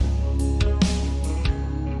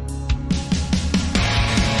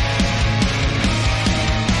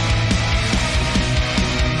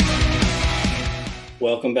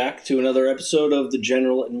Welcome back to another episode of the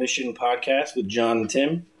General Admission Podcast with John and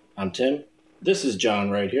Tim. I'm Tim. This is John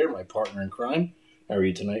right here, my partner in crime. How are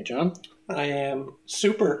you tonight, John? I am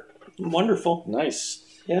super. Wonderful. Nice.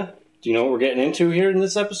 Yeah. Do you know what we're getting into here in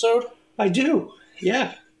this episode? I do.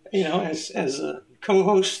 Yeah. You know, as a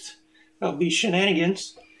co-host of these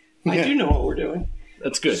shenanigans, I do know what we're doing.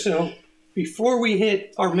 That's good. So before we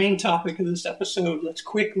hit our main topic of this episode, let's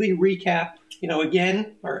quickly recap,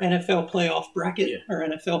 again, our NFL playoff bracket, our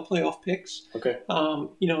NFL playoff picks. Okay.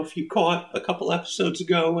 If you caught a couple episodes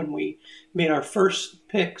ago when we made our first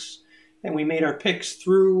picks and we made our picks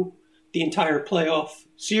through the entire playoff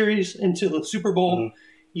series into the Super Bowl,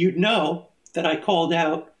 you'd know that I called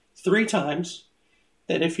out 3 times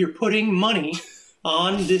that if you're putting money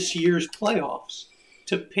on this year's playoffs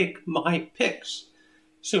to pick my picks.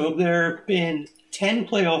 So there have been 10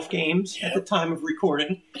 playoff games at the time of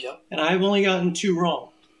recording, and I've only gotten 2 wrong.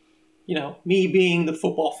 Me being the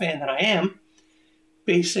football fan that I am,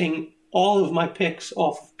 basing all of my picks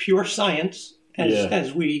off of pure science,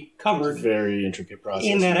 as we covered. It's a very intricate process.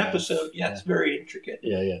 In that episode, it's very intricate.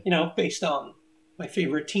 Yeah. Based on my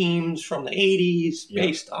favorite teams from the 80s,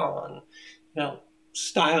 based on,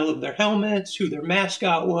 style of their helmets, who their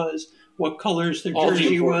mascot was, what colors their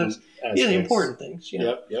jersey was. The important things.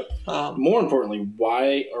 Yep. More importantly,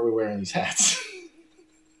 why are we wearing these hats?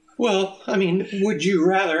 Well, would you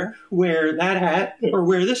rather wear that hat or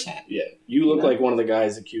wear this hat? Yeah. You look like one of the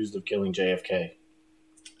guys accused of killing JFK.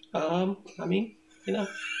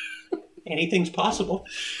 Anything's possible.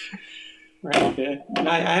 Right? Okay. And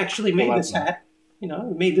I actually made this hat. I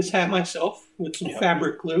made this hat myself with some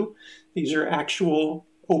fabric glue. These are actual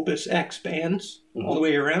Opus X bands all the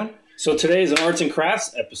way around. So today is an arts and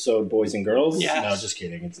crafts episode, boys and girls. Yes. No, just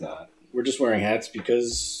kidding. It's not. We're just wearing hats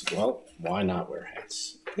because, well, why not wear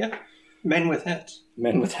hats? Yeah. Men with hats.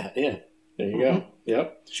 Men with hats, yeah. There you go.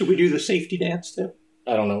 Yep. Should we do the safety dance too?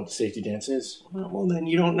 I don't know what the safety dance is. Well, then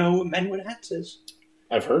you don't know what Men with Hats is.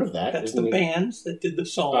 I've heard of that. That's the bands that did the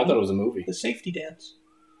song. I thought it was a movie. The safety dance.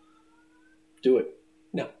 Do it.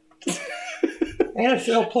 No.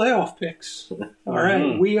 NFL playoff picks. All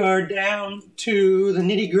right. We are down to the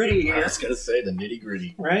nitty-gritty here. I was going to say the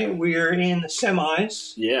nitty-gritty. Right. We are in the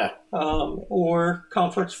semis. Yeah. Or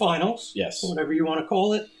conference finals. Yes. Whatever you want to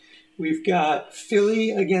call it. We've got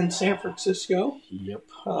Philly against San Francisco. Yep.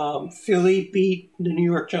 Philly beat the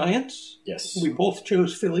New York Giants. Yes. We both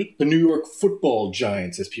chose Philly. The New York Football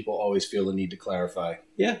Giants, as people always feel the need to clarify.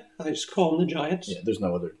 Yeah. I just call them the Giants. Yeah, there's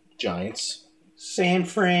no other Giants. San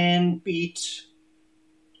Fran beat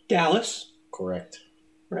Dallas. Correct.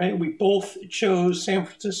 Right? We both chose San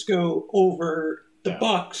Francisco over the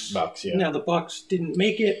Bucs. Bucs, yeah. Now, the Bucs didn't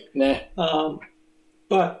make it. Nah.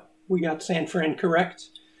 But we got San Fran correct.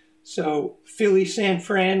 So, Philly, San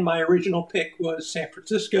Fran, my original pick was San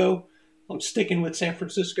Francisco. I'm sticking with San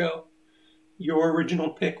Francisco. Your original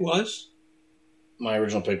pick was? My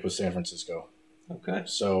original pick was San Francisco. Okay.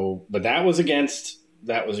 So, but that was against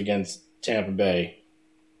Tampa Bay.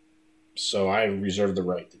 So I reserve the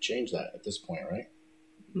right to change that at this point, right?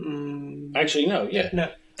 Actually, no. Yeah.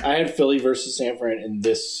 No. I had Philly versus San Fran in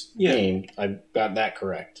this game. I got that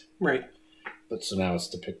correct. Right. But so now it's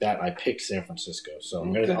to pick that. I picked San Francisco, so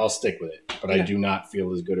I'll stick with it. But I do not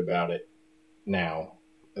feel as good about it now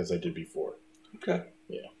as I did before. Okay.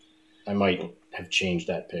 Yeah. I might have changed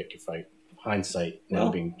that pick if hindsight now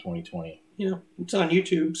being 2020. It's on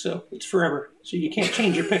YouTube, so it's forever. So you can't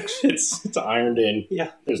change your picks. It's ironed in.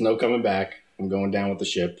 Yeah. There's no coming back. I'm going down with the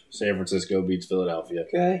ship. San Francisco beats Philadelphia.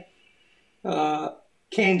 Okay.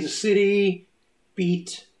 Kansas City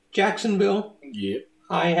beat Jacksonville. Yep.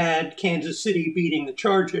 I had Kansas City beating the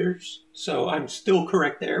Chargers, so I'm still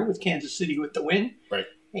correct there with Kansas City with the win. Right.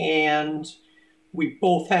 And we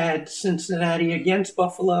both had Cincinnati against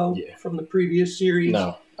Buffalo from the previous series.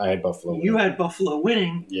 No, I had Buffalo winning. You had Buffalo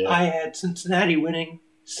winning. Yeah. I had Cincinnati winning.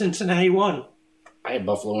 Cincinnati won. I had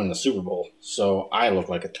Buffalo in the Super Bowl, so I look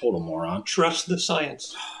like a total moron. Trust the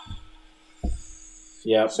science.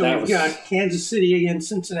 Yeah. So we've got Kansas City against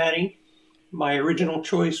Cincinnati. My original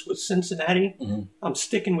choice was Cincinnati. I'm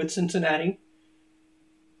sticking with Cincinnati.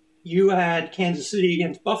 You had Kansas City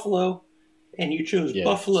against Buffalo, and you chose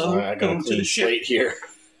Buffalo. So I got a clean slate here.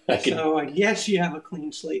 So I guess you have a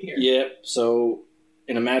clean slate here. Yeah. So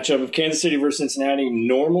in a matchup of Kansas City versus Cincinnati,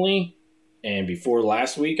 normally, and before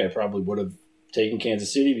last week, I probably would have taken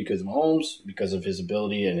Kansas City because of Mahomes, because of his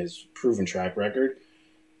ability and his proven track record.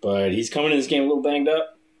 But he's coming in this game a little banged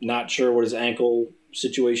up. Not sure what his ankle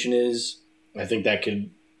situation is. I think that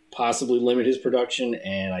could possibly limit his production,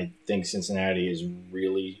 and I think Cincinnati is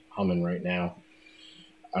really humming right now.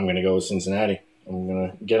 I'm going to go with Cincinnati. I'm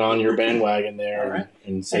going to get on your bandwagon there All right.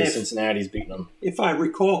 and say Cincinnati's beating them. If I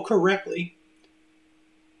recall correctly,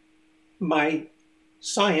 my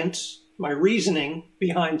science, my reasoning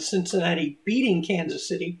behind Cincinnati beating Kansas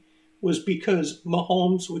City was because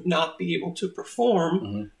Mahomes would not be able to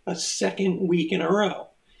perform a second week in a row.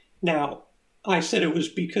 Now, I said it was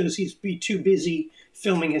because he's too busy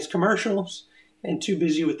filming his commercials and too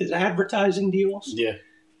busy with his advertising deals. Yeah.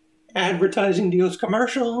 Advertising deals,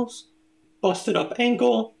 commercials, busted up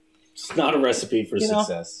ankle. It's not a recipe for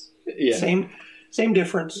success. Yeah. Same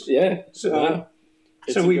difference. Yeah. So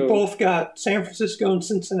we both got San Francisco and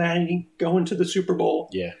Cincinnati going to the Super Bowl.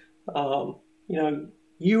 Yeah.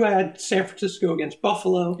 You had San Francisco against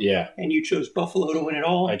Buffalo. Yeah. And you chose Buffalo to win it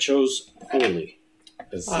all. I chose poorly.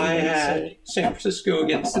 I had San Francisco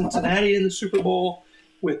against Cincinnati in the Super Bowl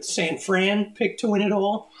with San Fran picked to win it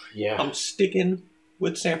all. Yeah. I'm sticking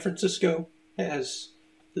with San Francisco as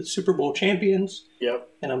the Super Bowl champions. Yep.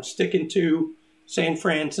 And I'm sticking to San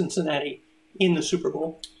Fran, Cincinnati in the Super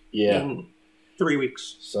Bowl. Yeah. In 3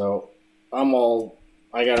 weeks. So I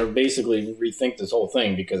got to basically rethink this whole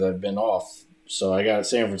thing because I've been off. So I got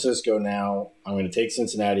San Francisco now. I'm going to take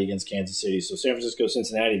Cincinnati against Kansas City. So San Francisco,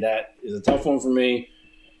 Cincinnati, that is a tough one for me.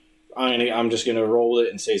 I'm just going to roll it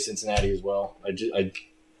and say Cincinnati as well.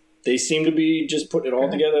 They seem to be just putting it all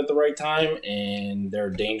together at the right time, and they're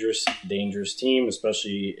a dangerous, dangerous team,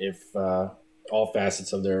 especially if all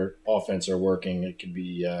facets of their offense are working. It could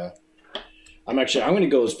be I'm going to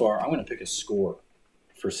go as far. I'm going to pick a score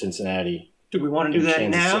for Cincinnati. Do we want to do that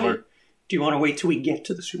Kansas now? City. Or do you want to wait till we get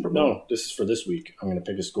to the Super Bowl? No, this is for this week. I'm going to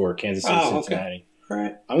pick a score. Kansas City, Cincinnati. Okay. All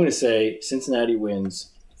right. I'm going to say Cincinnati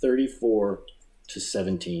wins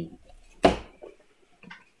 34-17.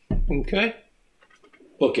 Okay.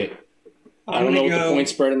 Book it. I don't know what the point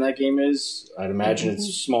spread in that game is. I'd imagine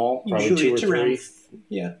it's small, probably usually 2 or 3.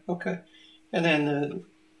 Yeah, okay. And then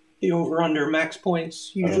the over-under max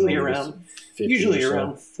points, usually around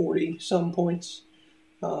 40 some points.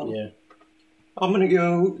 Yeah. I'm going to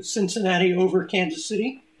go Cincinnati over Kansas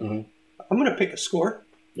City. Mm-hmm. I'm going to pick a score.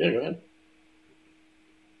 Yeah, go ahead.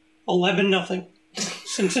 11-0.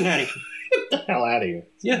 Cincinnati. Get the hell out of here.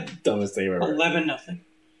 Yeah. Dumbest thing ever. 11-0.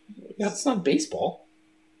 That's not baseball.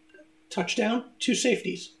 Touchdown, 2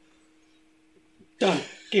 safeties. Done.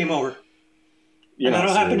 Game over. You're and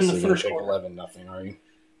that'll happen in the first quarter. quarter. 11-0, are you?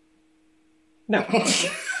 No.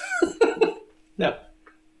 No.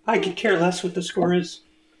 I could care less what the score is.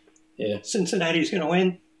 Yeah. Cincinnati's going to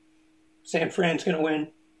win. San Fran's going to win.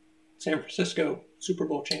 San Francisco, Super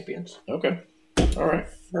Bowl champions. Okay. All right.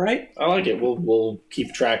 All right? I like it. We'll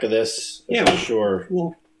keep track of this. Yeah, I'm sure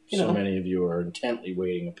so many of you are intently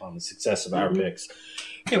waiting upon the success of our picks.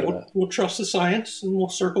 Yeah, we'll trust the science, and we'll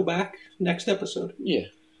circle back next episode. Yeah.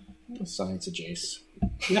 The science of Jace.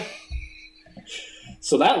 Yeah.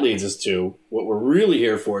 So that leads us to what we're really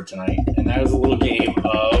here for tonight, and that is a little game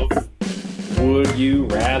of Would You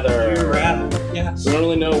Rather? Would you rather, yes. We don't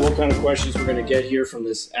really know what kind of questions we're going to get here from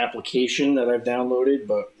this application that I've downloaded,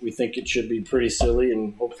 but we think it should be pretty silly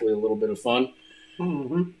and hopefully a little bit of fun.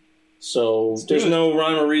 Mm-hmm. So there's no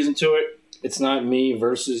rhyme or reason to it. It's not me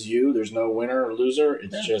versus you. There's no winner or loser.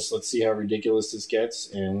 It's just let's see how ridiculous this gets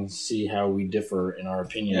and see how we differ in our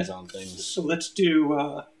opinions on things. So let's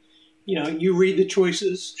do, you read the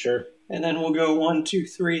choices. Sure. And then we'll go 1, 2,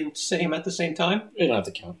 3 and say them at the same time. You don't have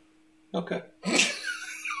to count. Okay.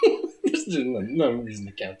 There's no reason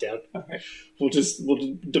to count down. All right. We'll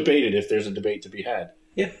debate it if there's a debate to be had.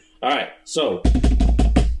 Yeah. All right. So,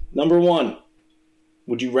 number 1.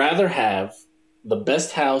 Would you rather have the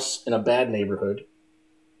best house in a bad neighborhood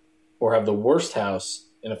or have the worst house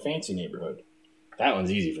in a fancy neighborhood? That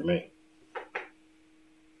one's easy for me.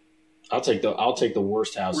 I'll take the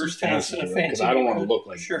worst house in a fancy neighborhood because I don't want to look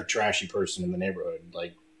like a trashy person in the neighborhood.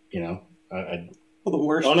 Like, Well, the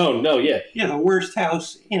worst. Oh no, yeah. Yeah, the worst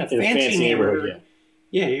house in a fancy neighborhood.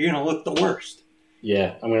 Yeah, you're going to look the worst.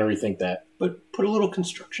 Yeah, I'm going to rethink that. But put a little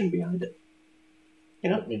construction behind it.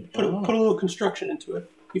 Put a little construction into it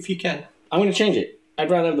if you can. I'm going to change it. I'd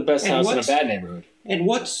rather have the best house in a bad neighborhood. And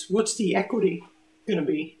what's the equity going to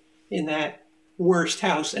be in that worst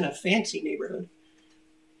house in a fancy neighborhood?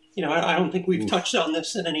 I don't think we've touched on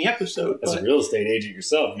this in any episode. As a real estate agent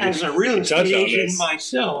yourself. As a real estate agent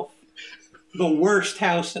myself, the worst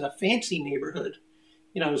house in a fancy neighborhood,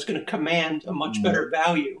 is going to command a much better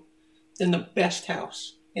value than the best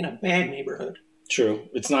house in a bad neighborhood. True.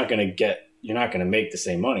 You're not going to make the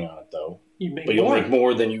same money on it, though. You'll make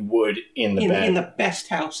more than you would in the best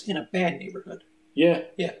house in a bad neighborhood. Yeah.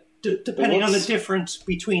 Yeah. Depending on the difference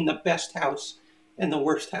between the best house and the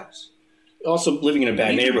worst house. Also, living in a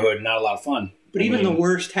bad neighborhood, not a lot of fun. But even the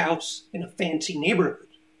worst house in a fancy neighborhood,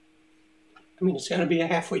 I mean, it's got to be a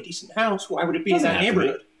halfway decent house. Why would it be in that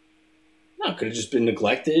neighborhood? No, it could have just been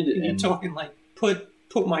neglected. Are you talking like put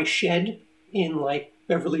my shed in like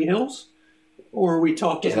Beverly Hills? Or are we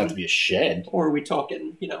talking... It doesn't have to be a shed. Or are we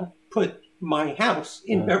talking, put my house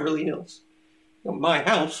in Beverly Hills? My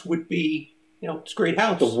house would be, it's a great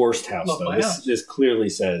house. The worst house, though. This clearly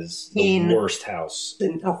says the worst house.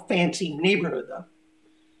 In a fancy neighborhood, though.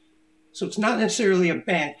 So it's not necessarily a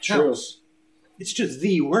bad house. It's just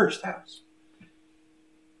the worst house.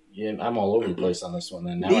 Yeah, I'm all over the place on this one.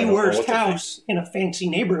 Then the worst house in a fancy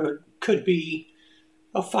neighborhood could be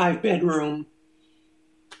a 5-bedroom,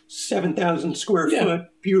 7,000 square foot,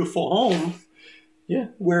 beautiful home. Yeah.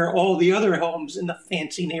 Where all the other homes in the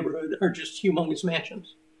fancy neighborhood are just humongous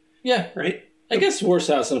mansions. Yeah. Right? I guess worst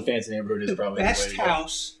house in a fancy neighborhood is probably the best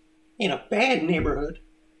house in a bad neighborhood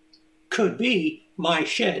could be my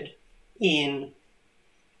shed in,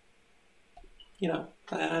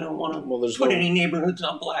 I don't want to put any neighborhoods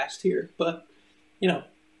on blast here, but,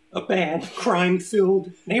 a bad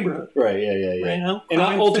crime-filled neighborhood. Right, yeah. Right, and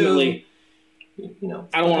ultimately,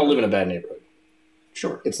 I don't want to live in a bad neighborhood.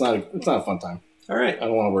 Sure. It's not a fun time. All right. I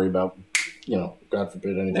don't want to worry about, God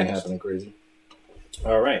forbid anything happening crazy.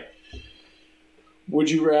 All right. Would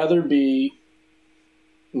you rather be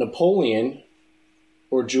Napoleon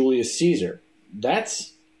or Julius Caesar?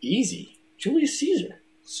 That's easy. Julius Caesar.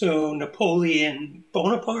 So Napoleon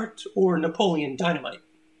Bonaparte or Napoleon Dynamite?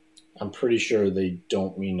 I'm pretty sure they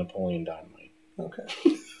don't mean Napoleon Dynamite.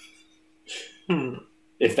 Okay.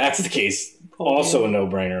 If that's the case, also a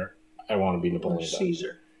no-brainer. I want to be Napoleon Caesar.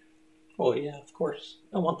 Dynamite. Oh, yeah, of course.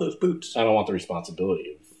 I want those boots. I don't want the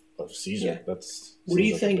responsibility of Caesar. Yeah. That's what do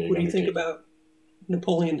you think? What do you think about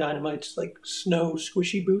Napoleon Dynamite's like snow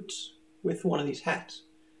squishy boots with one of these hats?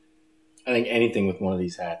 I think anything with one of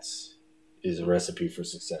these hats is a recipe for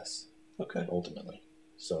success. Okay. Ultimately.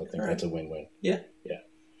 So I think that's a win-win. Yeah. Yeah.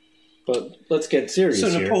 But let's get serious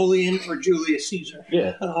here. So Napoleon or Julius Caesar?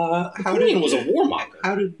 Yeah. Napoleon was a warmonger.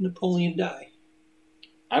 How did Napoleon die?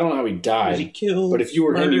 I don't know how he died. Was he killed? But if you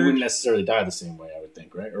were murdered? him, you wouldn't necessarily die the same way, I would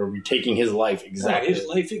think, right? Or are we taking his life exactly? His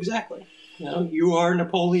life exactly. You are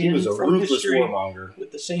Napoleon. He was a from ruthless history warmonger.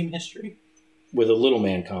 With the same history. With a little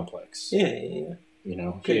man complex. Yeah.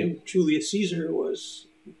 Okay. Julius Caesar was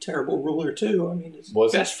a terrible ruler, too. I mean, his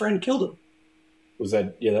best friend killed him. Was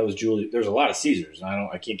that? Yeah, that was Julius. There's a lot of Caesars.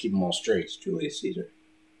 I can't keep them all straight. It's Julius Caesar.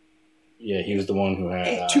 Yeah, he was the one who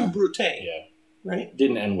had... Two brute. Yeah. Right?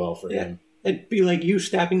 Didn't end well for him. It'd be like you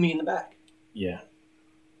stabbing me in the back. Yeah.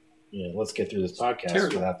 Yeah, let's get through this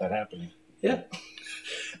podcast without that happening. Yeah.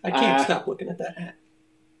 I can't stop looking at that hat.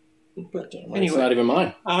 But anyway. It's not even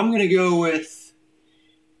mine. I'm going to go with...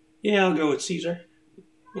 Yeah, I'll go with Caesar.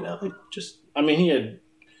 he had...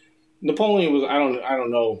 Napoleon was... I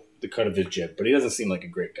don't know the cut of his jib, but he doesn't seem like a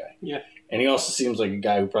great guy. Yeah. And he also seems like a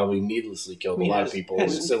guy who probably needlessly killed a lot of people in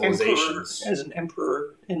civilizations. As an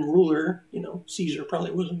emperor and ruler, Caesar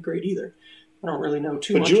probably wasn't great either. I don't really know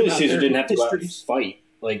too much about But Julius Caesar didn't have to go out and histories. fight.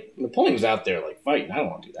 Like, Napoleon was out there, fighting. I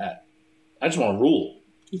don't want to do that. I just want to rule.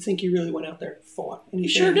 You think he really went out there and fought? And he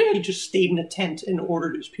sure did. He just stayed in a tent and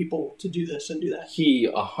ordered his people to do this and do that. He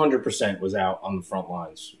 100% was out on the front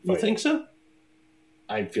lines fighting. You think so?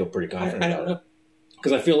 I feel pretty confident I don't know.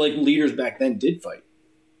 Because I feel like leaders back then did fight.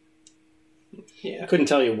 Yeah. I couldn't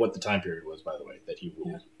tell you what the time period was, by the way, that he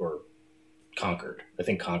ruled or conquered. I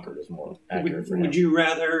think conquered is more accurate for him. Would you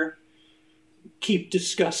rather keep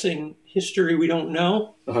discussing history we don't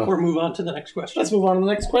know or move on to the next question? Let's move on to the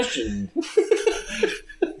next question.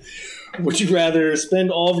 Would you rather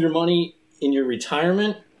spend all of your money in your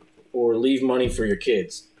retirement or leave money for your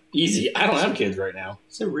kids? Easy. I don't have kids right now.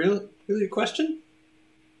 Is it really a question?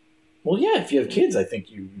 Well, yeah, if you have kids, I think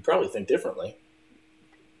you probably think differently.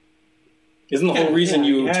 Isn't the whole reason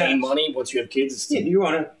you obtain money once you have kids? Is do you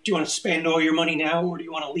want to spend all your money now, or do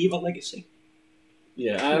you want to leave a legacy?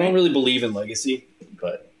 Yeah, I don't really believe in legacy,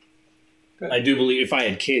 but I do believe if I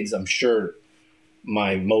had kids, I'm sure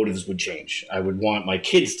my motives would change. I would want my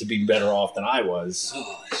kids to be better off than I was.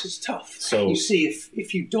 Oh, this is tough. So you see,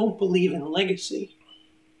 if you don't believe in legacy,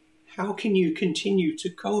 how can you continue to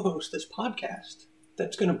co-host this podcast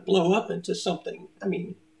that's going to blow up into something,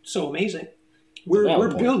 so amazing?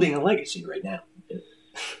 We're building a legacy right now.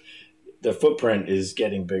 The footprint is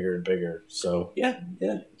getting bigger and bigger, so yeah,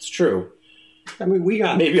 it's true. We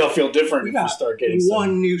got maybe I'll feel different if we start getting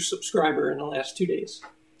one new subscriber in the last 2 days.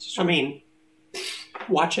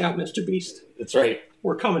 Watch out, Mr. Beast. That's right.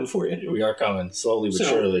 We're coming for you. We are coming slowly but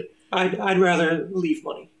surely. I'd rather leave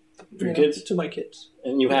money for your kids to my kids.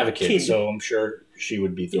 And you have a kid, so I'm sure she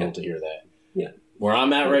would be thrilled to hear that. Yeah. Where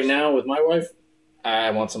I'm at right now with my wife,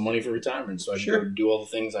 I want some money for retirement, so I Sure. can go do all the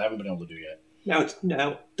things I haven't been able to do yet. Now,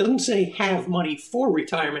 it doesn't say have money for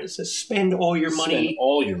retirement. It says spend all your money Spend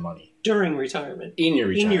all your money during retirement. in your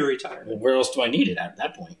retirement. In your retirement. Where else do I need it at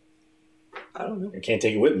that point? I don't know. I can't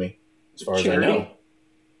take it with me, as far Charity. as I know.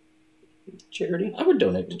 Charity. I would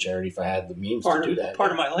donate to charity if I had the means to do that.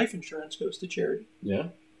 Part of my life insurance goes to charity. Yeah.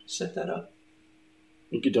 Set that up.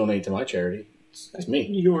 You could donate to my charity. It's me.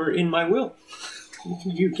 You're in my will.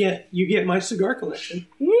 You get my cigar collection.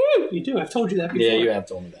 Woo! You do. I've told you that before. Yeah, you have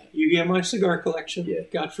told me that. You get my cigar collection. Yeah.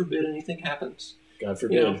 God forbid anything happens. God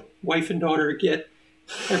forbid. You know, wife and daughter get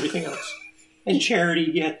everything else, and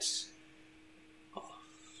charity gets.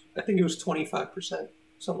 I think it was 25%,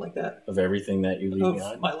 something like that, Of everything that you leave of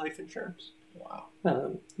behind. my life insurance Wow.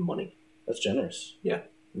 money. That's generous. Yeah.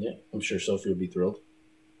 Yeah. I'm sure Sophie would be thrilled.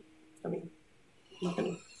 I mean, I'm not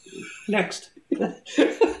gonna. Next,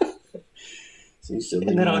 So you still and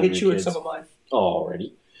leave then I'll behind hit your you with kids. some of mine.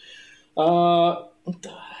 Already. What the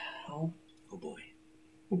hell? Oh boy,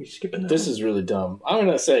 we'll be skipping that. This one. is really dumb. I'm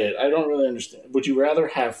going to say it. I don't really understand. Would you rather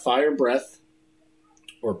have fire breath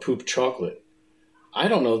or poop chocolate? I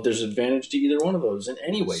don't know if there's advantage to either one of those in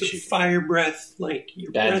any way, So shape. fire breath, like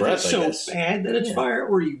your Bad breath, is I so guess. bad that it's Yeah. fire,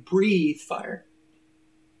 or you breathe fire.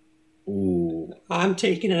 Ooh. I'm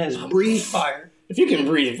taking it as breathe fire. If you can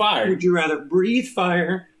breathe fire, Would you rather breathe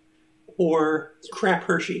fire or crap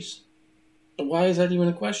Hershey's? why is that even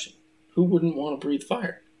a question? Who wouldn't want to breathe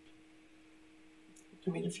fire?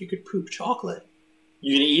 I mean, if you could poop chocolate,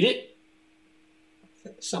 You going to eat it?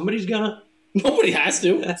 somebody's gonna. Nobody has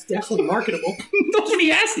to. That's definitely marketable. Nobody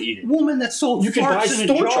has to eat it. Woman that sold You can buy farts in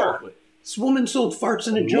a store jar. chocolate. This woman sold farts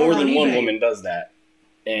in a jar More on than one eBay. woman does that.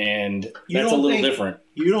 And You that's a don't little think- different.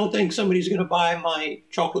 You don't think somebody's gonna buy my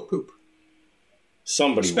chocolate poop?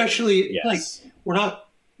 Somebody would. Especially Yes. like we're not.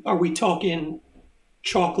 Are we talking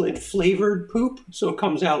chocolate flavored poop? So it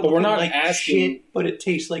comes out But we're looking not like asking- shit, but it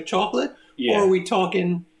tastes like chocolate. Yeah. Or are we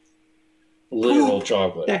talking Literal poop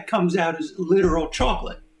chocolate. that comes out as literal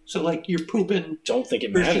chocolate? So like you're pooping Don't think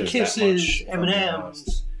it Hershey matters that Kisses, much. if I'm being honest.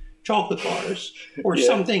 M&Ms, chocolate bars, or Yeah.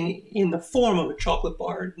 something in the form of a chocolate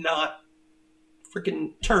bar, not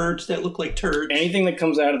freaking turds that look like turds. Anything that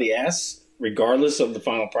comes out of the ass, regardless of the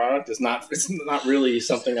final product, is not. It's not really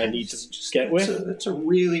something I need to just get with. It's a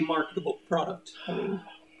really marketable product. I mean, Not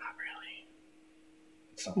really.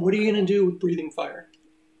 It's not what are you going to do with breathing fire?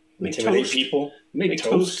 Make intimidate toast? people. Make Make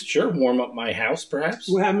toast. toast? Sure. Warm up my house, perhaps.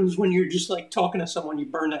 What happens when you're just like talking to someone, you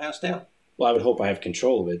burn the house down? Well, I would hope I have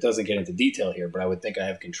control of it. It doesn't get into detail here, but I would think I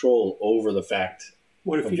have control over the fact.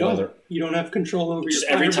 What if Of you don't? whether- You don't have control over Just your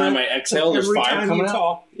fire every time breath? I exhale, there's Every fire time coming you out.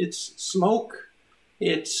 talk, it's smoke,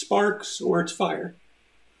 it's sparks, or it's fire.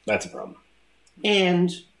 That's a problem.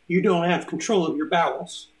 And you don't have control of your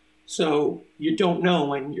bowels. So you don't know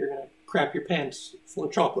when you're going to crap your pants full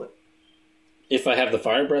of chocolate. If I have the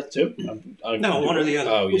fire breath too, No, one or the other.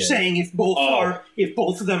 Oh, We're yeah. saying if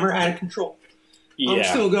both of them are out of control. Yeah, I'm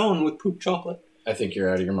still going with poop chocolate. I think you're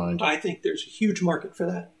out of your mind. I think there's a huge market for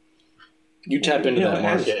that. You tap into You know, that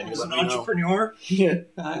market and as you an let me know. entrepreneur, Yeah.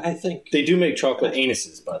 I think They do make chocolate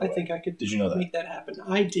anuses, by the I way. think I could Did you know that? make that happen.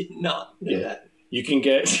 I did not know Yeah. that. You can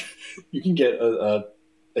get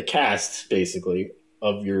a cast basically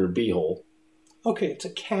of your beehole. Okay, it's a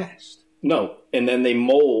cast. No, and then they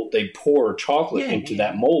pour chocolate Yeah, into yeah.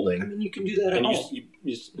 that I molding, mean, you can do that at and home.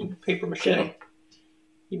 you Paper mache. Yeah.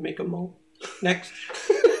 You make a mold. Next.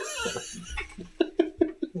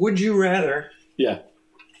 Would you rather yeah.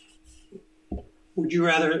 Would you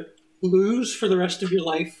rather lose for the rest of your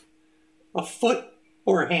life a foot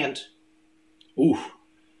or a hand? Ooh.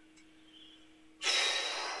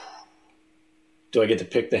 Do I get to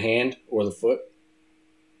pick the hand or the foot?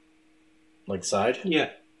 Like side? Yeah.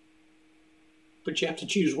 But you have to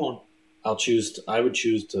choose one. I would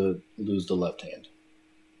choose to lose the left hand.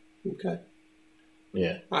 Okay.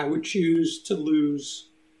 Yeah. I would choose to lose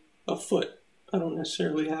a foot. I don't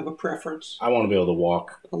necessarily have a preference. I want to be able to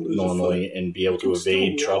walk I'll lose a foot. normally and be able to You can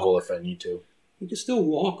evade still trouble walk. if I need to. You can still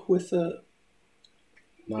walk with a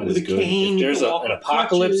Not With as a good. cane, If you there's can walk an on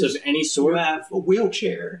apocalypse crutches. of any You sort, have a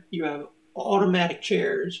wheelchair. You have automatic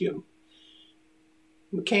chairs. You have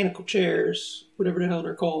mechanical chairs, whatever the hell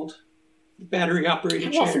they're called. Battery operated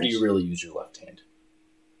how chairs. often do you really use your left hand?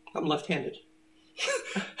 I'm left-handed.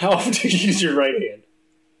 How often do you use your right hand?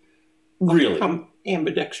 Really? I'm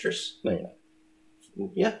ambidextrous. No, you're not.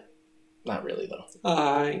 Yeah. Not really, though.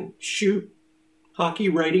 I shoot hockey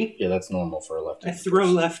righty. Yeah, that's normal for a left I hand. throw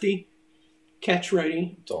lefty. Catch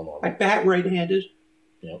righty. It's all normal. I bat right-handed.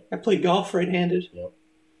 Yep. I play golf right-handed. Yep.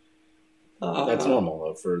 Uh, That's normal,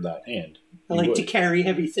 though, for that hand. I You like would. to carry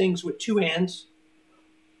heavy things with two hands.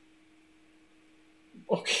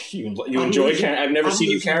 Okay, you enjoy carrying. I've never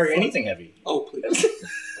seen you carry anything heavy. Oh, please.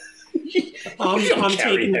 You don't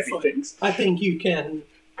carry taking the heavy foot. things. I think you can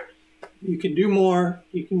do more.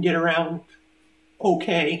 You can get around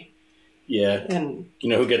okay. Yeah. And you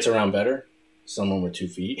know who gets around better? Someone with 2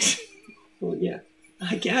 feet. well, yeah,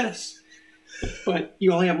 I guess. But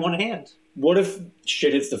you only have one hand. What if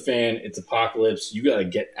shit hits the fan? It's apocalypse. You got to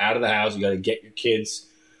get out of the house. You got to get your kids.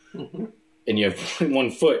 Mm-hmm. And you have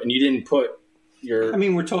 1 foot, and you didn't put your. I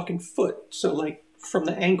mean, we're talking foot. So, like, from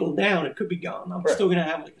the ankle down, it could be gone. I'm still going to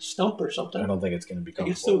have, like, a stump or something. I don't think it's going to be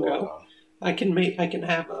comfortable. I can still go. I can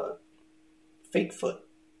have a fake foot.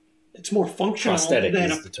 It's more functional. Prosthetic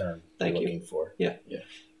than is the term you're looking for. Yeah. Yeah.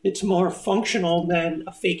 It's more functional than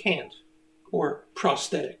a fake hand or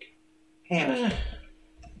prosthetic hand.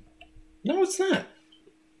 No, it's not.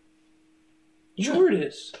 Sure, it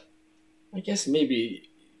is. I guess maybe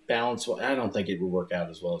balance. I don't think it would work out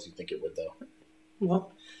as well as you think it would, though.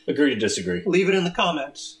 Well, agree to disagree. Leave it in the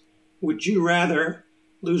comments. Would you rather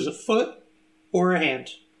lose a foot or a hand?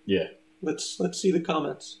 Yeah. Let's see the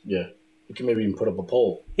comments. Yeah. We can maybe even put up a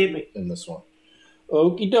poll. Hit me. In this one.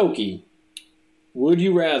 Okie dokie. Would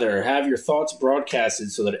you rather have your thoughts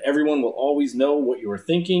broadcasted so that everyone will always know what you are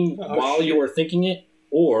thinking while you are thinking it,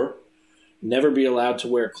 or never be allowed to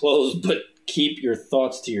wear clothes but keep your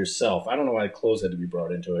thoughts to yourself? I don't know why clothes had to be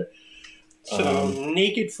brought into it. So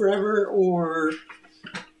naked forever, or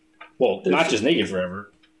well, not just naked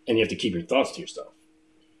forever, and you have to keep your thoughts to yourself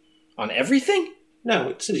on everything. No,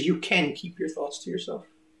 it says you can keep your thoughts to yourself.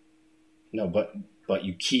 No, but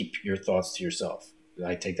you keep your thoughts to yourself.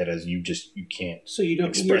 I take that as you can't. So you don't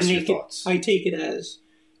express your thoughts. I take it as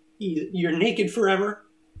either you're naked forever,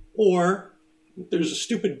 or there's a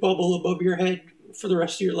stupid bubble above your head for the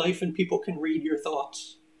rest of your life, and people can read your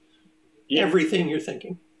thoughts. Yeah. Everything you're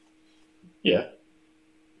thinking. Yeah.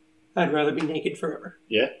 I'd rather be naked forever.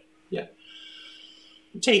 Yeah. Yeah.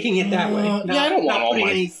 Taking it that way. I don't want all putting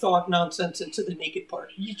my any thought nonsense into the naked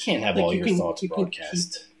part. You can't have all your thoughts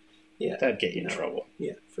broadcast. Yeah, that'd get you in trouble.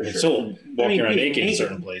 Yeah, for sure. So walking around naked in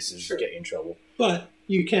certain places get you in trouble. But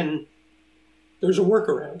you can. There's a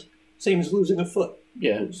workaround. Same as losing a foot.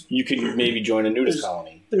 Yeah, you could maybe join a nudist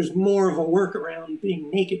colony. There's more of a workaround being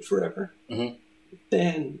naked forever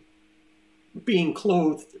than being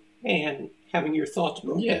clothed and having your thoughts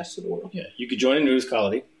broadcast to the world. Yeah, you could join a nudist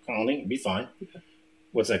colony. It'd be fine. Yeah.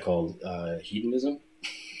 What's that called? Hedonism?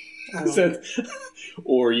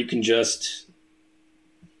 Or you can just.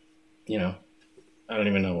 I don't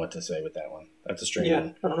even know what to say with that one. That's a strange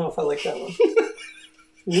one. I don't know if I like that one.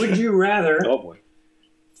 Would you rather,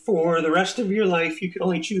 for the rest of your life, you could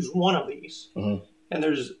only choose one of these, and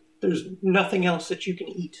there's nothing else that you can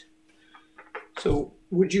eat. So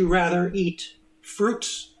would you rather eat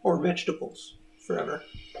fruits or vegetables forever?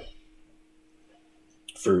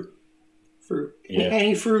 Fruit. Yeah.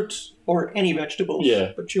 Any fruits or any vegetables.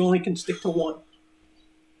 Yeah. But you only can stick to one.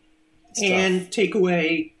 It's and tough. Take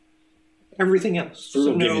away everything else.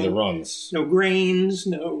 Fruit will give you the runs. No grains,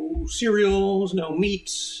 no cereals, no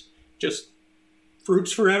meats, just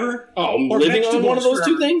fruits forever. Oh, I'm living on one of those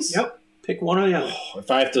two things? Yep. Pick one or the other. If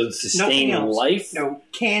I have to sustain life? No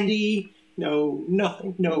candy, no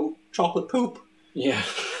nothing. No chocolate poop. Yeah.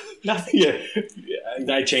 Nothing. Yeah.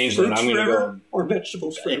 I changed it. I'm going to go. Or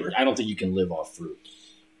vegetables forever. I don't think you can live off fruit.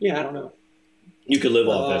 Yeah, I don't know. You could live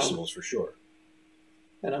off vegetables for sure.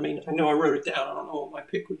 And I mean, I know I wrote it down. I don't know what my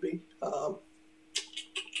pick would be.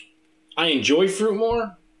 I enjoy fruit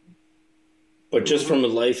more, but just from a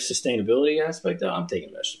life sustainability aspect, I'm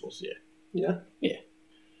taking vegetables. Yeah. Yeah. Yeah.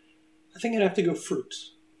 I think I'd have to go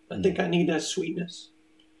fruits. I think I need that sweetness.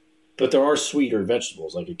 But there are sweeter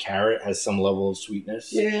vegetables. Like a carrot has some level of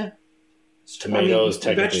sweetness. Yeah. Tomatoes,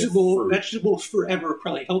 technically. Vegetables forever are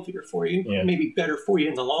probably healthier for you. Yeah. Maybe better for you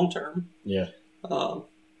in the long term. Yeah.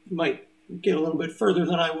 Might get a little bit further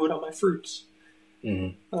than I would on my fruits.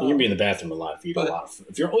 Mm-hmm. You're going to be in the bathroom a lot if you eat a lot of fruit.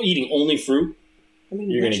 If you're eating only fruit,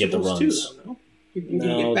 you're going to get the runs. Too, though,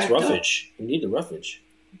 no, it's roughage. You need the roughage.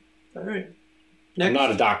 All right. Next. I'm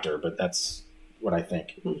not a doctor, but that's what I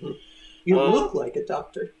think. Mm-hmm. You look like a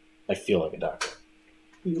doctor. I feel like a doctor.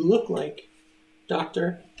 You look like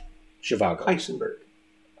Dr. Zhivago. Heisenberg.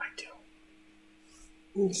 I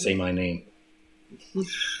do. Ooh. Say my name.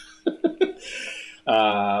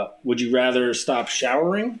 Would you rather stop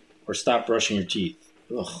showering or stop brushing your teeth?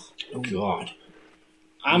 Ugh. Oh, God.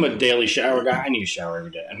 I'm a daily shower guy. I need to shower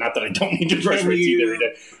every day. And not that I don't need to brush my teeth every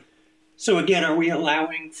day. So, again, are we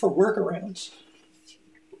allowing for workarounds?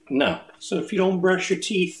 No. So, if you don't brush your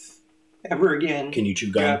teeth ever again... Can you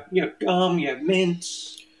chew gum? You have gum, you have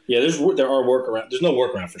mints. Yeah, there are workarounds. There's no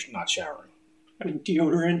workaround for not showering. I mean,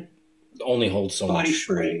 deodorant. only holds so Body much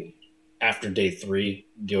spray. weight. After day 3,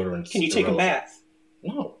 deodorant. Can you take a bath?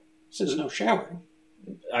 No. It says no showering.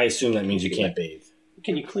 I assume that means you can't bathe.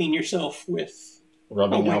 Can you clean yourself with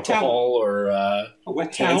Rubbing wet alcohol towel. or a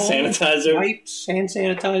wet hand towel, sanitizer. wipes, hand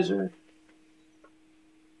sanitizer?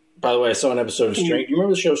 By the way, I saw an episode of Can you- Strange. You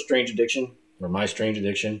remember the show Strange Addiction or My Strange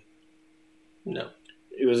Addiction? No.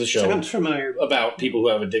 It was a show Sounds familiar. about people who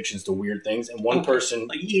have addictions to weird things, and one Okay. person,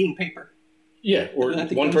 Like eating paper. yeah, or I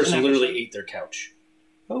think one there was person an literally episode. ate their couch.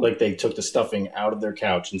 Oh. Like they took the stuffing out of their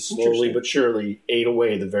couch and slowly Interesting. but surely ate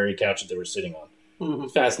away the very couch that they were sitting on.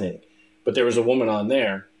 Mhm. Fascinating. But there was a woman on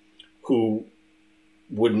there who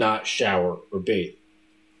would not shower or bathe.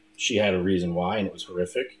 She had a reason why, and it was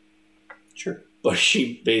horrific. Sure. But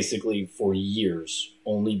she basically, for years,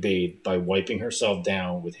 only bathed by wiping herself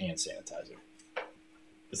down with hand sanitizer.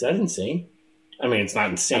 Is that insane? I mean, it's not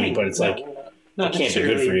insane, but it's no, like, not it can't be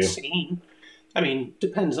good necessarily for you. insane. I mean,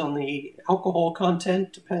 depends on the alcohol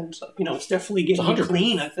content. Depends. It's definitely getting 100%.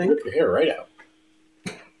 clean. I think. rip your hair right out.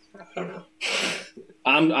 I don't know.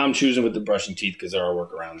 I'm choosing with the brushing teeth because there are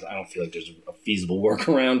workarounds. I don't feel like there's a feasible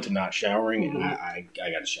workaround to not showering, and I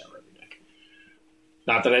got to shower every day.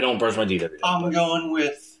 Not that I don't brush my teeth every day. I'm going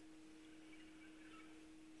with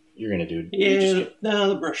You're gonna do. you just yeah. get- No,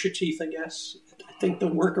 the brush your teeth. I guess. I think the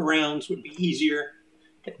workarounds would be easier,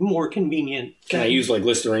 and more convenient. Can I use like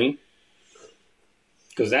Listerine?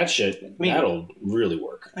 Because that shit, mean- that'll really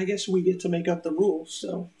work. I guess we get to make up the rules,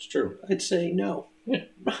 so It's true. I'd say no. Yeah.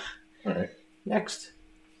 All right. Next,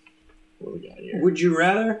 What we got here? would you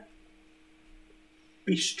rather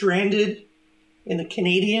be stranded in the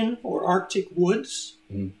Canadian or Arctic woods,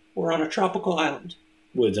 Mhm. or on a tropical island?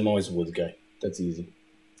 Woods. I'm always a woods guy. That's easy.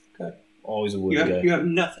 Okay. Always a woods You guy. have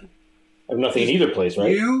nothing. I have nothing in either place,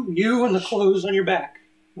 right? You and the clothes on your back.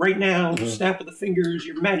 Right now, Mhm. snap of the fingers,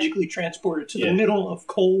 you're magically transported to Yeah. the middle of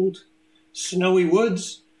cold, snowy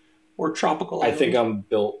woods or tropical I islands. think I'm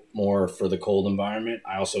built more for the cold environment.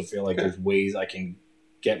 I also feel like Okay. there's ways I can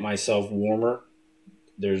get myself warmer.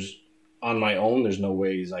 There's on my own. There's no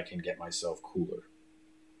ways I can get myself cooler,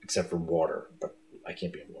 except for water. But I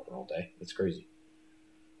can't be in water all day. That's crazy.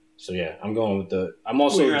 So yeah, I'm going with the. I'm Well,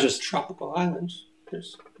 also you're on just. tropical islands.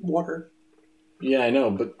 There's water. Yeah, I know,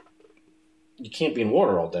 but you can't be in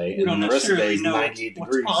water all day, We and don't the rest of the day necessarily is know 98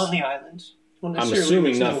 what's degrees. on the islands. We don't I'm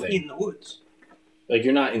necessarily assuming know nothing. in the woods. Like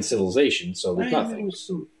you're not in civilization, so there's Right, nothing. there's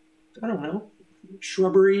some, I don't know,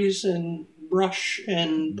 shrubberies and brush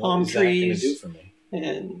and palm What is that going to trees do for me?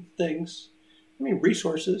 and things. I mean,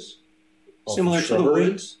 resources Off similar of to the shrubbery?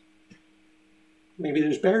 woods. Maybe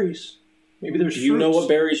there's berries. Maybe there's Do you know fruits. what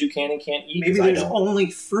berries you can and can't eat? Maybe 'Cause I there's don't. only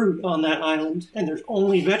fruit on that island, and there's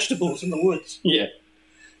only vegetables in the woods. Yeah.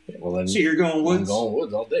 Yeah, well then, So you're going I'm woods. going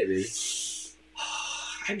woods all day, baby.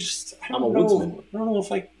 I I'm don't a know. woodsman. I don't know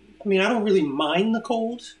if I mean, I don't really mind the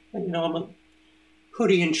cold. I'm a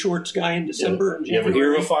hoodie and shorts guy in December and You ever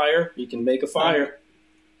January. hear of a fire? You can make a fire.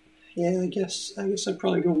 Yeah, I guess I'd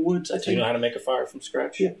probably go woods. I Do you think. know how to make a fire from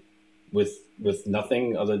scratch? Yeah. With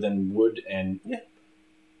nothing other than wood and. Yeah.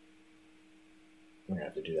 We're gonna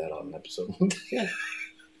have to do that on an episode.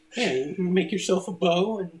 Yeah, you make yourself a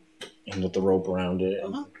bow and And with the rope around it.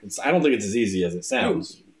 Uh-huh. I don't think it's as easy as it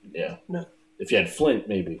sounds. Yeah. No. If you had flint,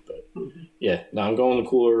 maybe, but Mhm. yeah. No, I'm going the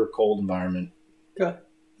cooler, cold environment. Okay.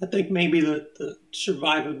 I think maybe the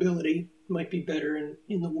survivability might be better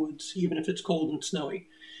in the woods, even if it's cold and snowy.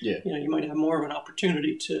 Yeah. You might have more of an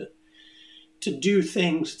opportunity to do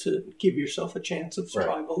things to give yourself a chance of Right.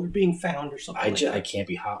 survival or being found or something like I that. can't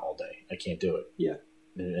be hot all day. I can't do it. Yeah.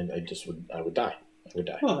 And I would die. I would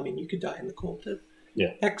die. Well, I mean, you could die in the cold too.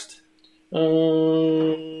 Yeah. Next. This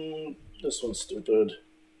one's stupid.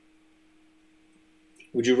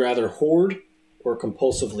 Would you rather hoard or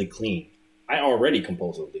compulsively clean? I already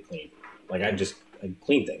compulsively clean. Like I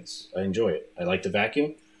clean things. I enjoy it. I like to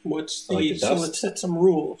vacuum. What's I like the so dust. let's set some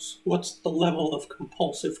rules. What's the level of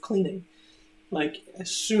compulsive cleaning? Like, as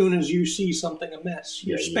soon as you see something a mess,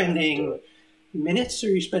 you're Yeah, you have to do spending it. minutes or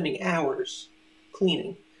you're spending hours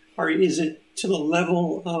cleaning? Or is it to the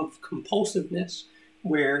level of compulsiveness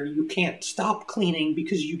where you can't stop cleaning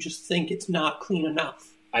because you just think it's not clean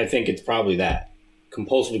enough? I think it's probably that.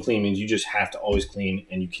 Compulsively clean means you just have to always clean,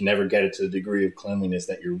 and you can never get it to the degree of cleanliness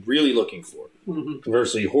that you're really looking for. Mm-hmm.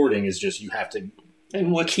 Conversely, hoarding is just you have to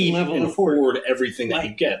And what's keep the level and of hoard? hoard everything that you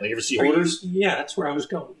Like, get. Like, you ever see Are you- hoarders? Yeah, that's where I was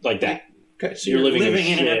going. Like that. Okay, so You're you're living living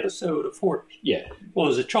in in an shit. episode of Hoarders. Yeah. What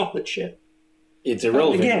was it, chocolate chip? It's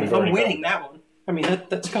irrelevant. Again, We've I'm already winning covered that one. I mean,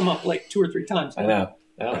 that's come up like 2 or 3 times. I know.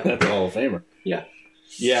 That's a Hall of Famer. Yeah.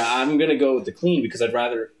 Yeah, I'm gonna go with the clean because I'd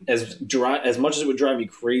rather as much as it would drive me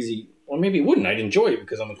crazy Or maybe it wouldn't. I'd enjoy it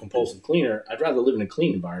because I'm a compulsive cleaner. I'd rather live in a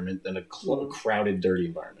clean environment than a crowded, dirty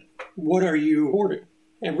environment. What are you hoarding?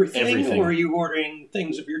 Everything. Or are you hoarding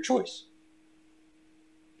things of your choice?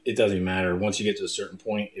 It doesn't matter. Once you get to a certain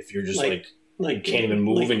point, if you're just like you can't even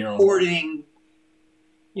move like in your own hoarding,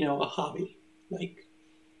 a hobby, like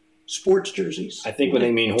sports jerseys. I think when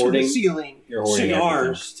they mean hoarding, to the ceiling, you're hoarding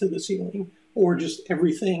cigars everything. to the ceiling, or just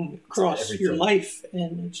everything across your life,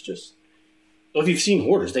 and it's just. Well, if you've seen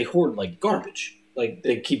hoarders, they hoard like garbage. Like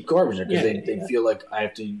they keep garbage there because they feel like I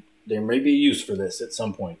have to. There may be a use for this at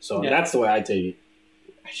some point. So that's the way I take it.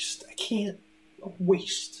 I can't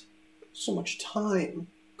waste so much time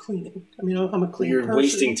cleaning. I mean, I'm a clean person. You're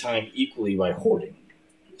wasting time equally by hoarding,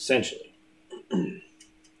 essentially.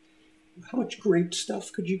 How much great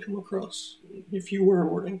stuff could you come across if you were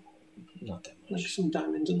hoarding? Not that much. Like some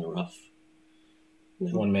diamonds in the rough.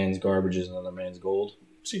 No. One man's garbage is another man's gold.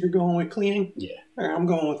 So you're going with cleaning? Yeah. All right, I'm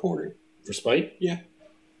going with hoarding. For spite? Yeah.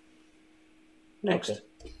 Next. Okay.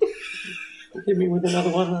 Hit me with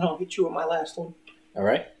another one, and I'll hit you with my last one. All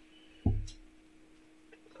right.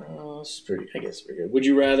 This is pretty good. Would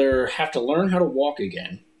you rather have to learn how to walk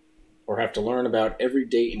again or have to learn about every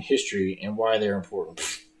date in history and why they're important?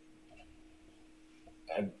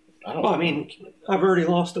 I don't know. I mean, I've already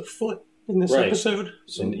lost a foot in this episode,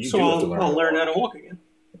 so I'll learn how to walk again.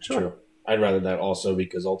 Sure. True. I'd rather that also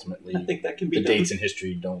because ultimately I think that can be the dates in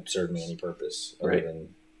history don't serve me any purpose other right.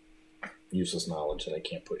 than useless knowledge that I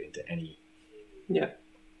can't put into any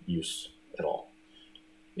use at all.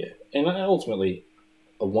 Yeah. And ultimately,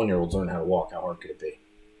 a 1-year-old's learn how to walk. How hard could it be?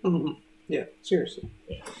 Mm-hmm. Yeah, seriously.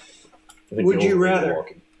 Yeah. Would you rather?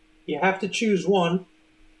 You have to choose one,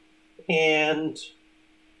 and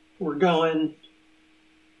we're going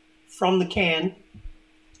from the can.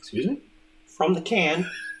 Excuse me? From the can.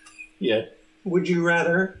 Yeah. Would you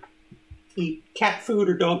rather eat cat food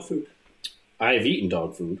or dog food? I've eaten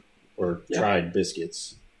dog food or tried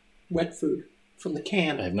biscuits. Wet food from the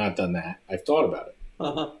can. I have not done that. I've thought about it.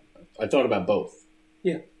 Uh-huh. I thought about both.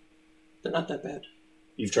 Yeah. They're not that bad.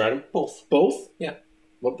 You've tried them? Both. Both? Yeah.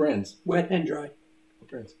 What brands? Wet and dry. What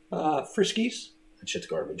brands? Friskies. That shit's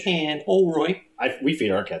garbage. And Old Roy. We feed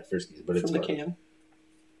our cat Friskies, but it's from the garbage. can.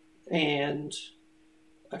 And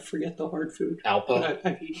I forget the hard food. Alpa? But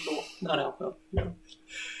I've eaten both. Not Alpa, no.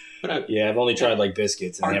 But I've only tried like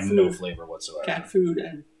biscuits and they have no flavor whatsoever. Cat food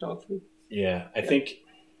and dog food. Yeah, I think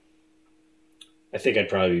I'd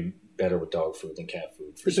probably be better with dog food than cat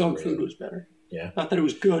food. The dog food was better. Yeah. Not that it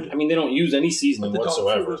was good. I mean, they don't use any seasoning but the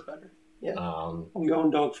whatsoever. Dog food was better. Yeah. I'm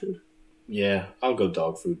going dog food. Yeah, I'll go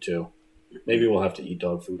dog food too. Maybe we'll have to eat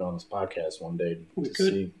dog food on this podcast one day we to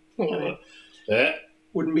could. see. That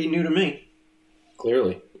wouldn't be new to me.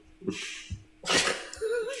 Clearly.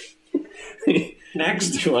 Next.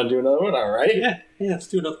 Do you want to do another one? All right. Yeah, let's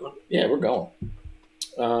do another one. Yeah, we're going.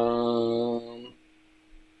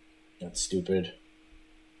 That's stupid.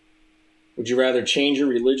 Would you rather change your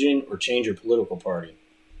religion or change your political party?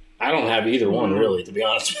 I don't have either one, really, to be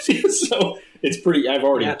honest with you. So it's pretty... I've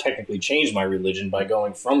already technically changed my religion by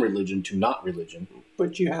going from religion to not religion.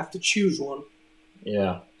 But you have to choose one.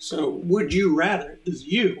 Yeah. So would you rather...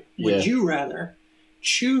 Would you rather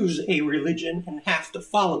choose a religion and have to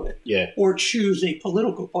follow it? Yeah. Or choose a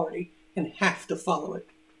political party and have to follow it?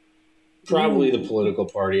 Probably the political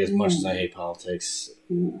party, as much as I hate politics.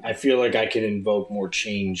 I feel like I can invoke more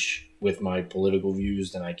change with my political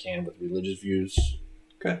views than I can with religious views.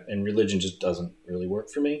 Okay. And religion just doesn't really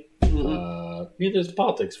work for me. Mm-hmm. Neither does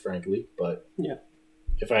politics, frankly. But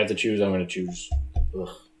if I have to choose, I'm going to choose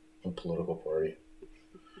a political party.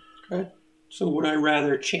 Okay. So would I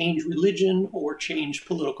rather change religion or change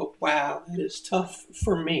political? Wow, that is tough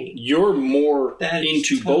for me. You're more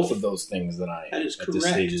into tough. both of those things than I am that is at correct.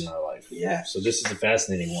 this stage in our life. Yeah. So this is a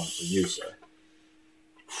fascinating one for you, sir.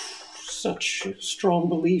 Such strong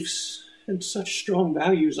beliefs and such strong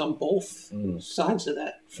values on both sides of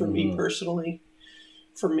that. For me personally,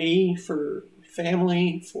 for me, for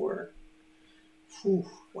family, for...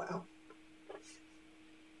 wow.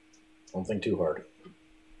 Don't think too hard.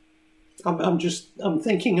 I'm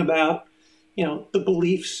thinking about, the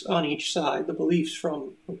beliefs on each side, the beliefs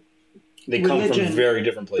from they religion, come from very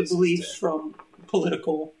different places. The beliefs from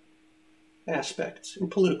political aspects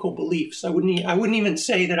and political beliefs. I wouldn't even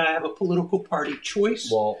say that I have a political party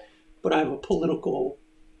choice, but I have a political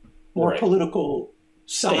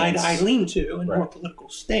side I lean to and more political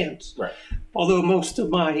stance. Right. Although most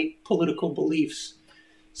of my political beliefs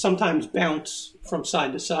sometimes bounce from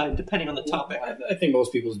side to side depending on the topic. I think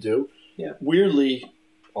most people do. Yeah. Weirdly,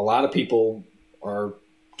 a lot of people are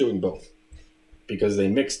doing both because they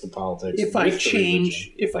mix the politics. If I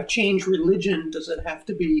change religion, does it have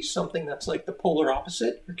to be something that's like the polar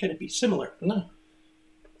opposite, or can it be similar? No.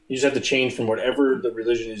 You just have to change from whatever the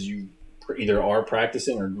religion is you either are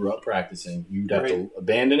practicing or grew up practicing. You'd have to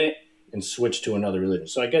abandon it and switch to another religion.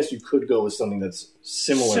 So I guess you could go with something that's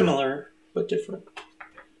similar. Similar, but different.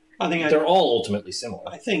 I think they're all ultimately similar.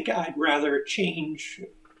 I think I'd rather change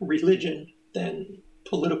religion than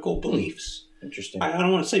political beliefs. Interesting. I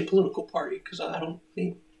don't want to say political party because I don't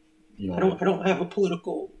think I don't have a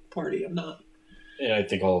political party. I'm not. Yeah, I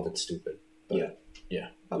think all of it's stupid. But yeah.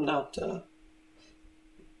 I'm not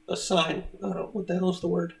assigned. I don't. What the hell is the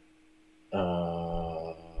word?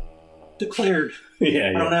 Declared.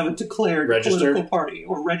 I don't have a declared political party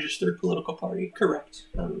or registered political party. Correct.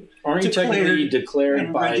 Aren't you technically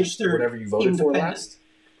declared by whatever you voted for last?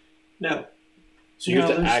 No. So you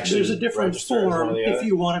have to actually there's a different form if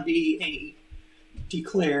you want to be a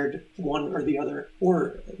declared one or the other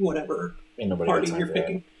or whatever party you're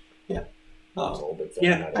picking. Yeah.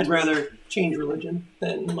 I'd rather change religion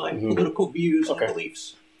than my political views and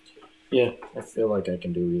beliefs. Yeah, I feel like I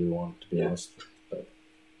can do either one, to be honest. But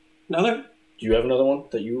another? Do you have another one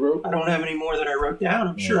that you wrote? I don't have any more that I wrote down.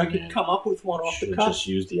 I'm sure I could come up with one off the cuff. Just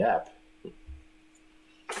use the app.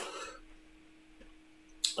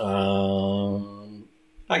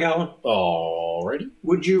 I got one. Alrighty.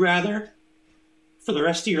 Would you rather, for the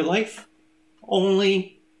rest of your life,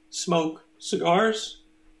 only smoke cigars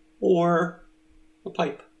or a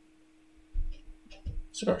pipe?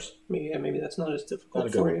 Cigars. Maybe that's not as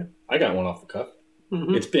difficult for you. I got one off the cuff.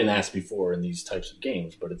 Mm-hmm. It's been asked before in these types of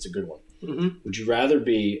games, but it's a good one. Mm-hmm. Would you rather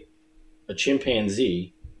be a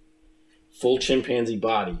chimpanzee, full chimpanzee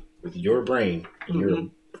body with your brain and your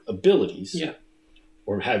abilities,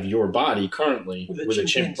 or have your body currently with a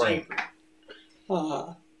chimp brain?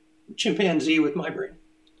 Chimpanzee with my brain.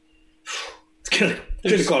 It's going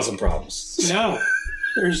to cause some problems. No.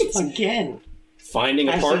 There's, again... Finding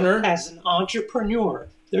a partner? As an entrepreneur,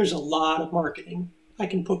 there's a lot of marketing I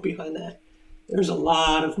can put behind that. There's a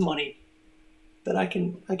lot of money that I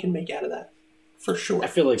can make out of that, for sure. I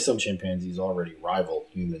feel like some chimpanzees already rival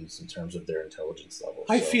humans in terms of their intelligence level.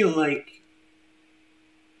 I feel like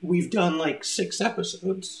we've done like 6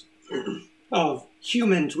 episodes of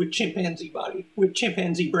humans with chimpanzee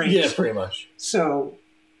brains. Yeah, pretty much. So,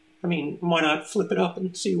 I mean, why not flip it up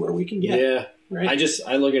and see where we can get? Yeah. Right?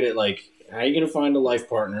 I look at it like, how are you going to find a life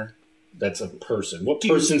partner that's a person? What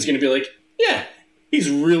person's going to be like, yeah, he's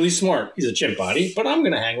really smart. He's a chimp body, but I'm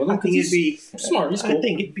going to hang with him because he's smart. He's cool. I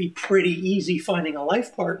think it'd be pretty easy finding a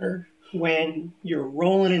life partner when you're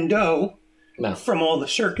rolling in dough from all the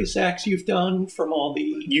circus acts you've done, from all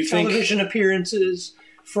the television appearances,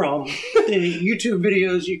 from the YouTube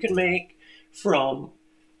videos you can make, from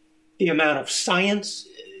the amount of science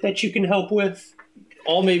that you can help with.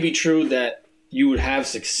 All may be true that you would have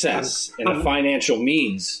success and a financial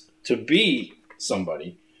means to be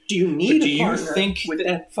somebody. Do you need a partner with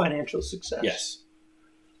that financial success? Yes.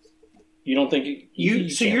 You don't think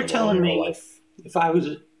so you're telling me if I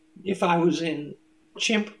was in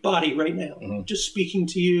chimp body right now, just speaking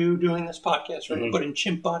to you, doing this podcast right now, but in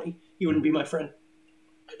chimp body, you wouldn't be my friend?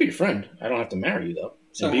 I'd be your friend. I don't have to marry you though.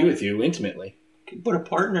 So be with you intimately. But a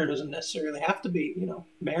partner doesn't necessarily have to be,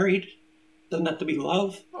 married. Doesn't have to be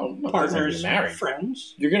love. Partners,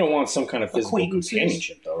 friends. You're going to want some kind of physical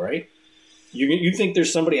companionship, though, right? You think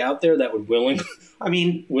there's somebody out there that would willingly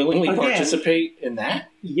participate in that?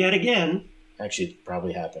 Yet again, actually, it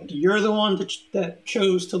probably happened. You're the one that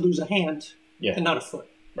chose to lose a hand, and not a foot.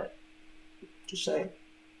 Right. Just saying.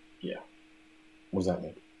 Yeah. What does that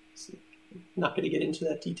mean? Not going to get into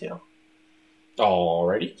that detail.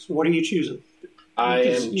 Alrighty. So, what are you choosing?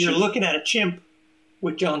 You're looking at a chimp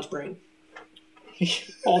with John's brain.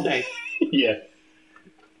 All day. Yeah.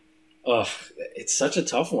 It's such a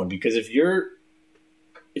tough one because if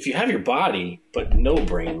you have your body but no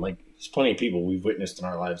brain, like there's plenty of people we've witnessed in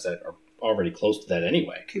our lives that are already close to that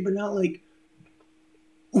anyway. Okay, but not like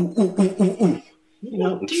ooh.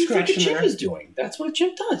 What do you think a chimp is doing? That's what a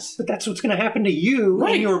chimp does. But that's what's going to happen to you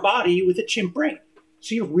in your body with a chimp brain.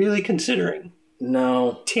 So you're really considering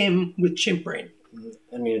Tim with chimp brain.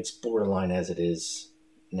 I mean, it's borderline as it is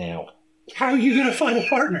now. How are you going to find a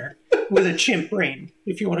partner with a chimp brain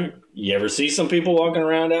if you want to? You ever see some people walking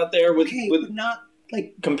around out there with not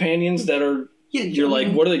like companions that are? Yeah, you're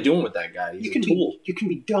like, what are they doing with that guy? He's a tool. You can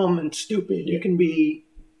be dumb and stupid. Yeah. You can be,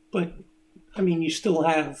 but I mean, you still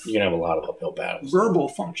have. You can have a lot of uphill battles. Verbal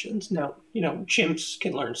functions now. Chimps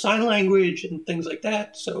can learn sign language and things like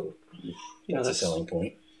that. So, that's a selling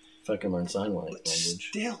point. If I can learn sign language,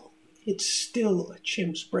 it's still a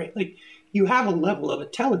chimp's brain. Like you have a level of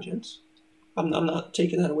intelligence. I'm not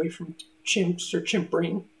taking that away from chimps or chimp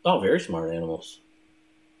brain, Oh, very smart animals.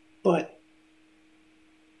 but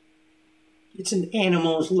it's an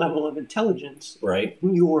animal's level of intelligence. Right.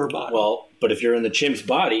 In your body. Well, but if you're in the chimp's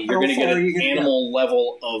body, you're How going to get far are an you gonna animal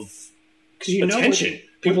level of because you know attention.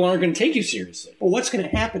 People aren't going to take you seriously. Well, what's going to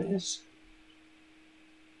happen is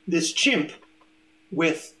this chimp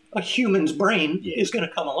with a human's brain is going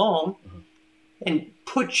to come along and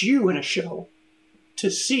put you in a show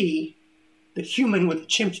to see the human with the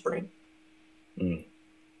chimp's brain.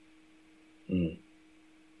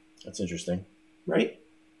 That's interesting. Right?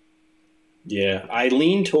 Yeah, I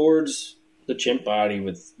lean towards the chimp body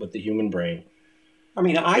with the human brain. I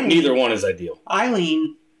mean, But neither one is ideal. I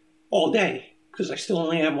lean all day because I still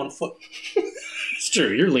only have 1 foot. It's true.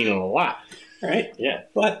 You're leaning a lot. Right? Yeah.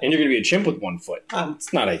 But And you're going to be a chimp with 1 foot.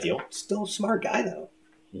 It's not ideal. Still a smart guy, though.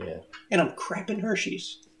 Yeah. And I'm crapping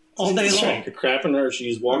Hershey's all day That's long. right. You're crapping her.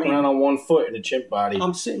 She's walking around on 1 foot in a chimp body.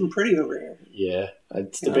 I'm sitting pretty over here. Yeah.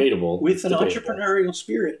 It's debatable. With It's an debatable. entrepreneurial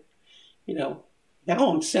spirit. You know, now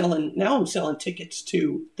I'm selling tickets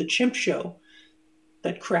to the chimp show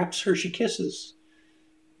that craps Hershey Kisses.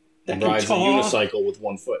 That And can rides a talk, unicycle with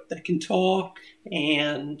 1 foot. that can talk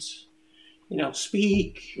and,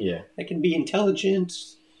 speak. Yeah. That can be intelligent.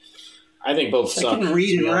 I think both That suck, can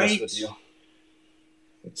read to be and honest write. with you.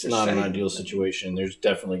 It's Just not an saying. ideal situation. There's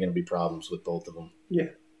definitely going to be problems with both of them. Yeah.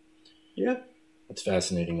 Yeah. It's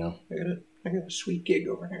fascinating, though. I got a sweet gig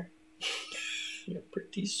over here. Yeah,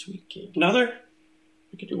 pretty sweet game. Another?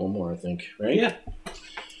 We could do one more, I think, right? Yeah.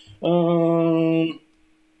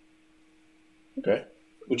 Okay.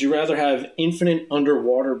 Would you rather have infinite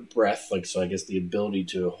underwater breath, so I guess the ability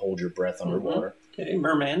to hold your breath underwater, Okay,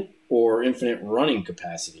 merman. or infinite running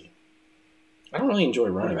capacity? I don't really enjoy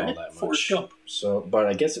running all that much. Forrest Gump. But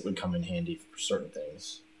I guess it would come in handy for certain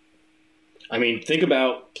things. I mean, think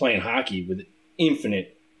about playing hockey with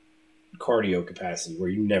infinite cardio capacity where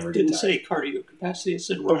you never get Didn't tired. say cardio capacity. It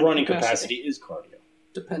said But running capacity is cardio.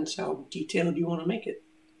 Depends how detailed you want to make it.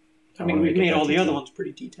 I I mean, wanna we've make it made that all the other detailed. ones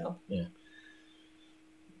pretty detailed. Yeah.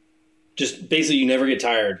 Just basically, you never get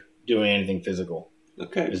tired doing anything physical.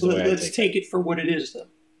 Okay, Is the way I let's take it for what it is, then.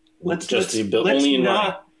 Let's only in running.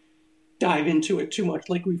 not dive into it too much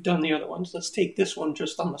like we've done the other ones. Let's take this one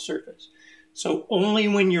just on the surface. So only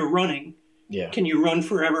when you're running Yeah. can you run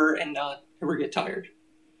forever and not ever get tired.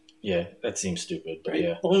 Yeah, that seems stupid, but Right?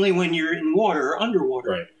 yeah. Only when you're in water or underwater.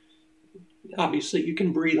 Right. Obviously, you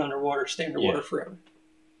can breathe underwater, stay underwater Yeah. forever.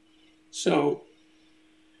 So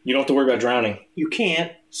You don't have to worry about drowning. you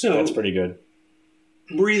can't. So That's pretty good.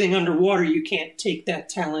 breathing underwater, you can't take that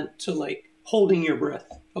talent to holding your breath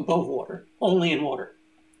above water, only in water.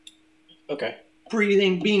 Okay.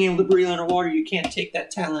 Being able to breathe underwater, you can't take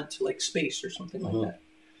that talent to space or something like that.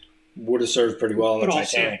 Would have served pretty well on the But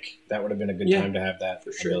also- Titanic. That would have been a good Yeah, time to have that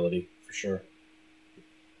for sure. ability, for sure.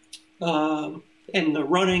 And the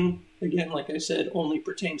running, again, like I said, only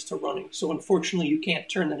pertains to running. So unfortunately, you can't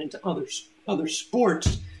turn that into other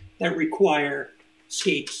sports that require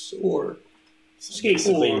skates or skateboard.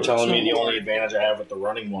 Basically, you're telling me the snowboard. only advantage I have with the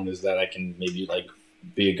running one is that I can maybe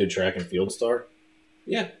be a good track and field star.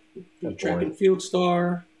 Yeah, That's track boring. and field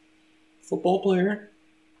star, football player.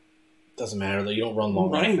 Doesn't matter that you don't run long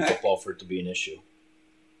Running enough for back. football for it to be an issue.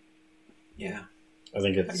 Yeah, I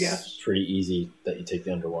think I it's guess. pretty easy that you take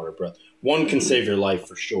the underwater breath. One can save your life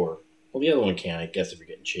for sure. Well, the other one can, I guess, if you're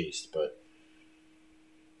getting chased. But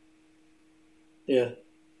yeah,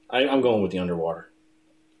 I'm going with the underwater.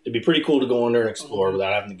 It'd be pretty cool to go under and explore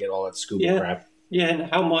without having to get all that scuba Yeah. crap. yeah. And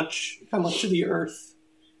how much of the Earth,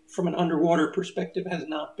 from an underwater perspective, has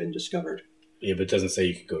not been discovered? Yeah, but it doesn't say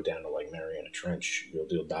you could go down to Mariana Trench.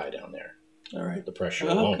 You'll die down there. All right. The pressure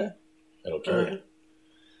Oh, alone. okay. It'll All kill you. right.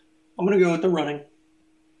 I'm gonna go with the running.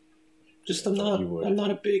 Just I'm You would.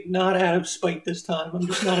 not out of spite this time. I'm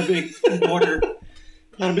just not a big water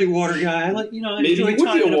guy. I Maybe enjoy you would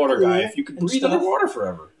time be in a water pool guy if you could and breathe stuff, underwater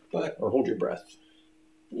forever. But Or hold your breath.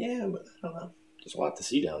 yeah, but I don't know. There's a lot to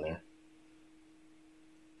see down there.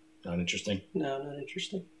 Not interesting. No, not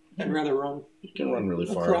interesting. I'd rather run. You can run really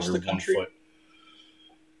far Across under the 1 country. foot.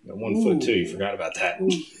 Got 1 foot too. You forgot about that. Ooh.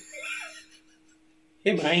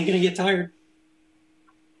 Yeah, but I ain't gonna get tired.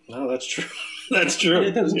 No, that's true. That's true. And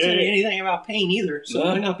it doesn't Yeah, say yeah. anything about pain either, so No.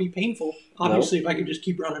 it might not be painful. Obviously, if I could just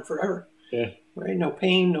keep running forever. Yeah. Right? No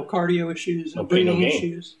pain, no cardio issues, no No pain, no breathing gain.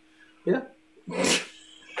 issues. Yeah.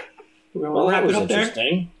 Well, wrap that was it up there.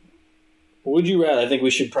 interesting. Would you rather? I think we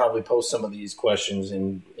should probably post some of these questions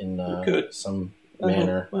in could. some I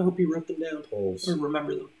manner. hope you wrote them down Polls. or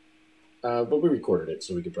remember them. But we recorded it,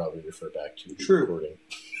 so we could probably refer back to the True. recording.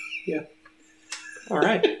 All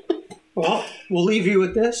right. Well, we'll leave you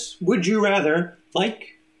with this. Would you rather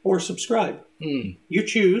like or subscribe? You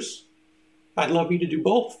choose. I'd love you to do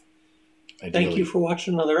both. Ideally. Thank you for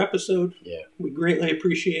watching another episode. Yeah. We greatly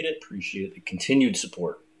appreciate it. Appreciate the continued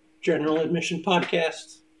support. General Admission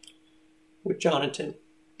Podcast with John and Tim.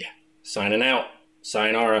 Yeah. Signing out.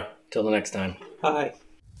 Sayonara. Till the next time. Bye.